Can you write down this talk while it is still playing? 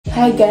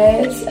Hi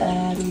guys,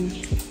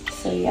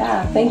 so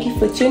yeah, thank you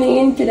for tuning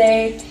in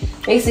today.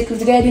 Basically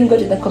today I didn't go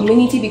to the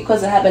community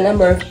because I have a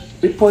number of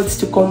reports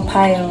to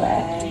compile.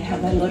 I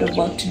have a lot of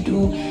work to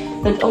do.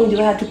 Not only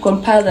do I have to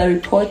compile the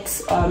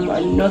reports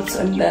and notes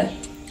on the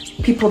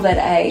people that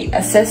I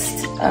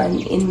assessed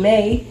in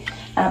May,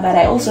 but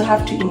I also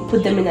have to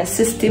input them in a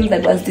system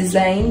that was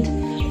designed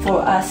for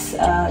us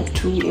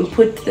to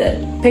input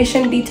the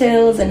patient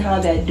details and how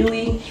they're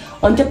doing.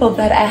 On top of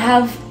that, I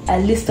have a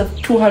list of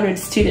 200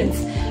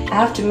 students. I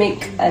have to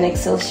make an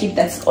Excel sheet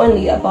that's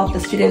only about the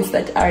students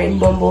that are in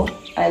Bombo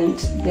and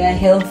their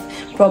health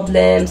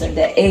problems and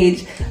their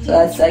age. So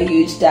that's a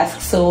huge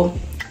task. So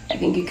I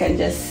think you can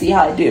just see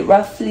how I do it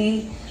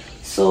roughly.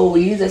 So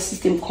we use a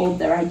system called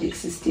the Ragic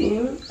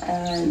system,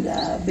 and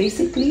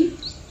basically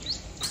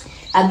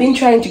I've been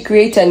trying to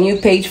create a new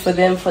page for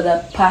them for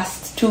the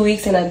past 2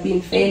 weeks and I've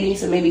been failing,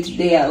 so maybe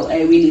today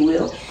I really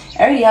will.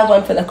 I already have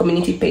one for the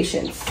community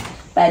patients,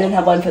 but I don't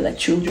have one for the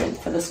children,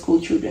 for the school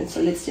children.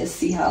 So let's just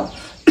see how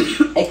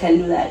I can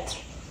do that.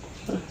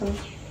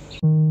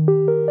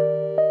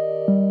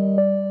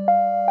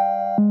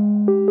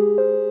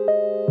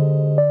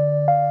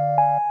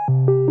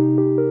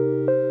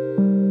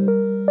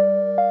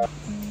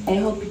 I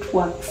hope it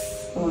works.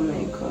 Oh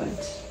my god.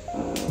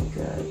 Oh my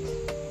god.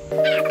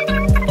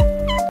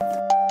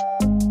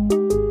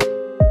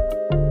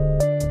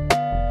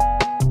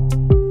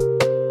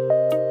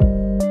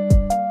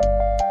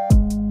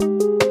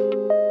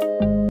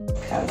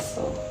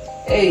 Cancel.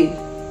 Hey,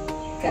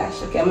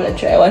 gosh, okay, I'm gonna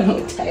try one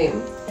more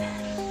time.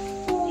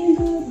 Oh my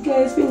god,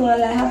 guys,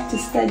 meanwhile I have to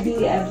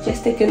study. I've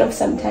just taken off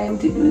some time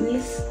to do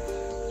this,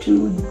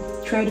 to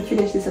try to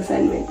finish this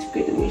assignment, to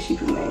create a new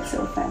sheet with my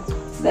Excel file.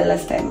 It's the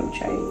last time I'm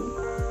trying.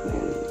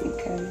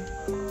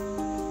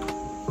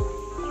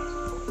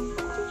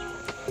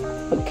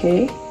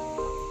 Okay.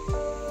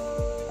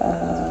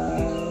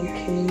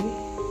 Okay.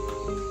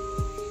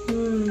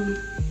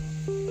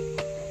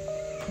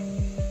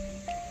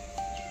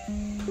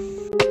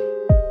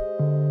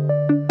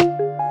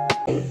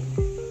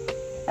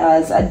 I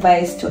was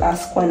advised to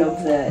ask one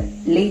of the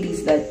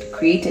ladies that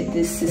created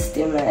this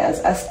system. I was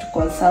asked to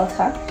consult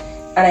her,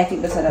 and I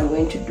think that's what I'm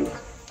going to do.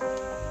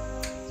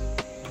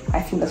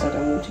 I think that's what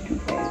I'm going to do,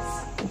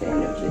 guys, at the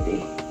end of the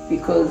day.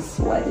 Because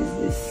what is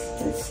this?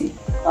 Let's see.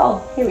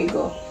 Oh, here we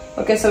go.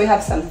 Okay, so we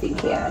have something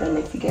here. I don't know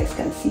if you guys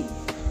can see.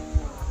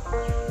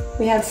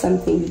 We have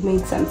something. We've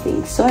made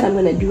something. So what I'm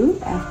gonna do,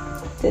 I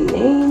have the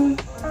name,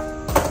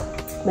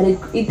 but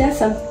it does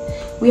some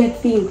weird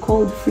thing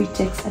called free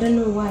text. I don't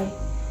know why,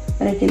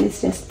 but okay, let's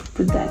just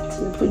put that.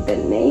 We'll put the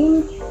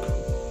name,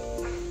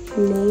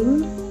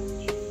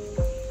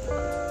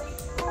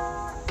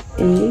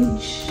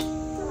 age,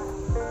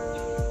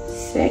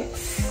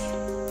 sex,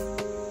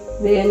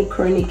 then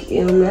chronic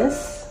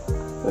illness.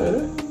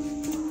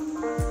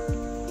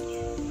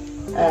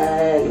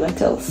 And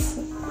what else?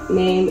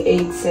 Name,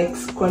 age,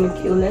 sex,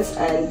 chronic illness,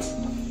 and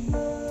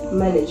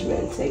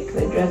management, like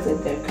the drugs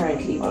that they're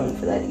currently on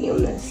for that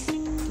illness.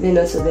 Then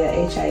also their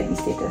HIV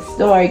status.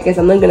 Don't worry guys,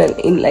 I'm not gonna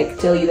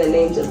tell you the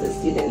names of the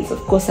students.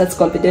 Of course that's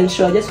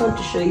confidential. I just want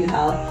to show you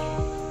how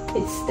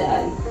it's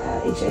done.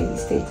 HIV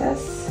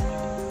status,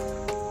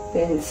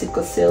 then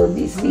sickle cell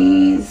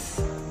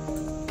disease,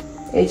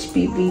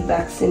 HPV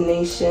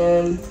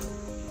vaccination.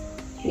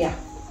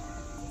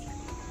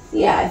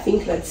 Yeah, I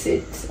think that's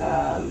it.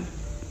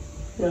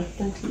 No,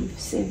 don't leave.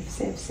 Save.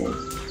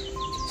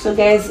 So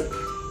guys,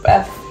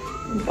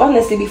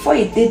 honestly, before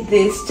you did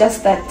this,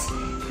 just that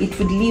it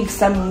would leave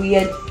some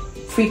weird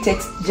free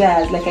text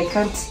jars, like I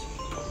can't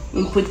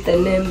input the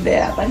name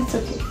there, but it's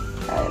okay.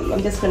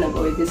 I'm just gonna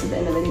go with this at the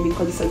end of the day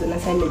because this is an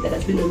assignment that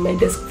has been on my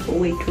desk for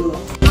way too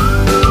long.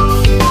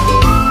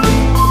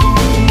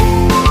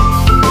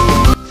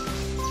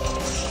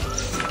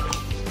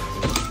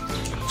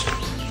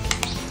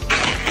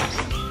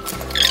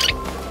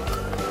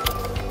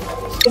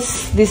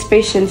 These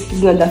patients, this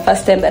is not the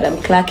first time that I'm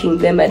clerking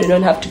them. I do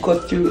not have to go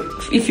through,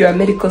 if you're a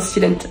medical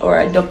student or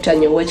a doctor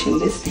and you're watching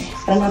this,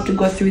 I don't have to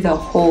go through the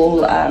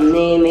whole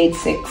name, age,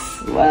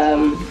 sex,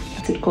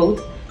 what's it called?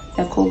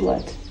 They're called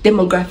what?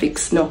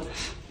 Demographics, no.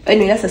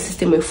 Anyway, that's a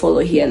system we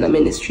follow here in the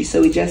ministry.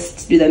 So we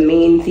just do the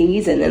main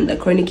thingies and then the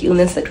chronic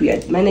illness that we are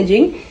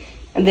managing.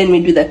 And then we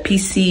do the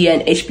PC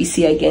and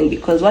HPC again,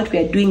 because what we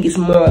are doing is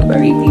more of a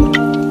review.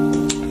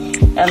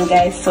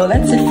 Guys, so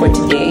that's it for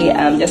today.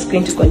 I'm just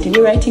going to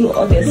continue writing.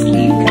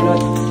 Obviously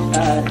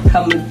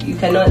you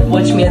cannot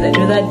watch me as I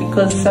do that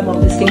because some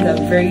of these things are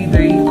very,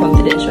 very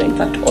confidential, in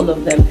fact all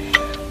of them.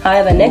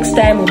 However, next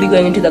time we'll be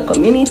going into the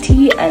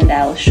community and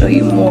I'll show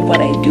you more what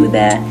I do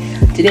there.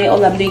 Today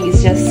all I'm doing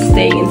is just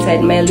staying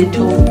inside my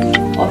little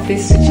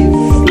office, which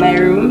is my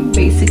room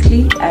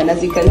basically, and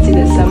as you can see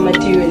there's some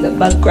material in the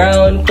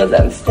background because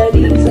I'm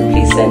studying, so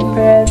please send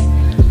prayers.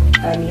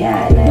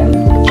 Yeah, and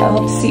I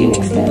hope to see you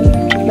next time.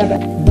 Bye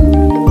bye.